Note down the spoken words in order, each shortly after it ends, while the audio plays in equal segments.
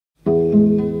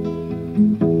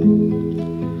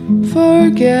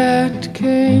Forgett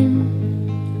came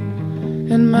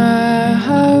in my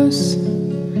house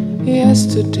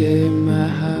yesterday, my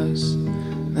house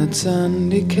that's on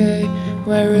decay,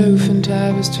 where roof and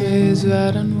tapestry is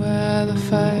wet and where the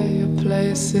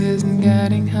fireplace isn't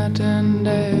getting hot and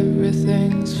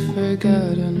everything's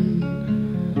forgotten.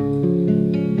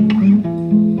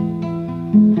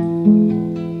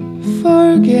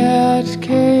 Forgett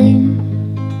came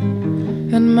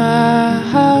in my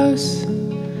house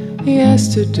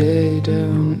yesterday,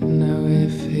 don't know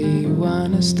if he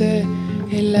wanna stay.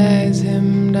 He lays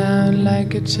him down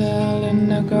like a child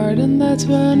in a garden that's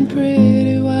run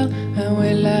pretty well, and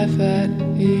we laugh at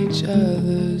each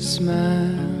other's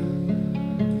smile.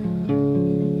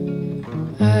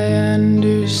 I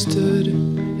understood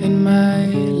in my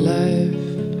life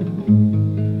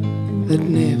that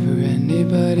never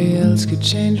anybody else could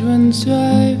change one's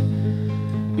life,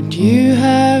 but you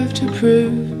have to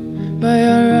prove by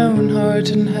your own heart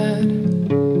and head.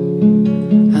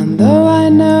 And though I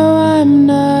know I'm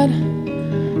not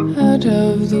out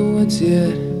of the woods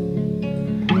yet,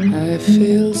 I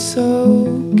feel so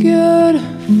good.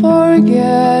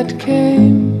 Forgett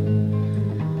came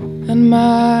in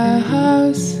my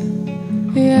house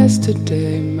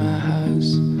yesterday, my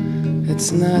house.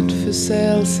 It's not for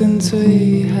sale since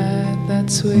we had that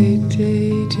sweet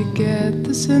tea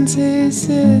together, since he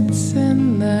sits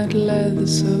in that leather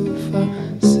sofa,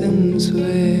 since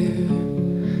we're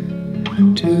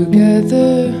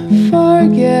together.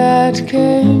 Forgett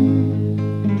came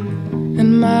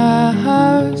in my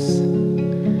house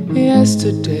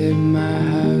yesterday, my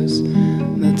house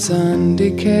that's on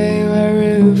decay, where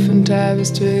roof and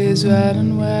tapestry is wet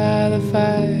and where the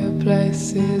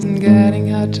fireplace isn't getting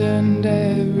hot and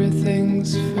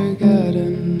everything's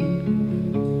forgotten.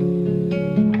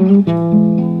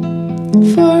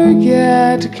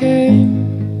 Forgett came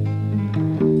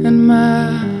in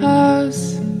my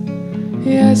house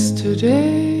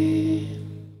yesterday.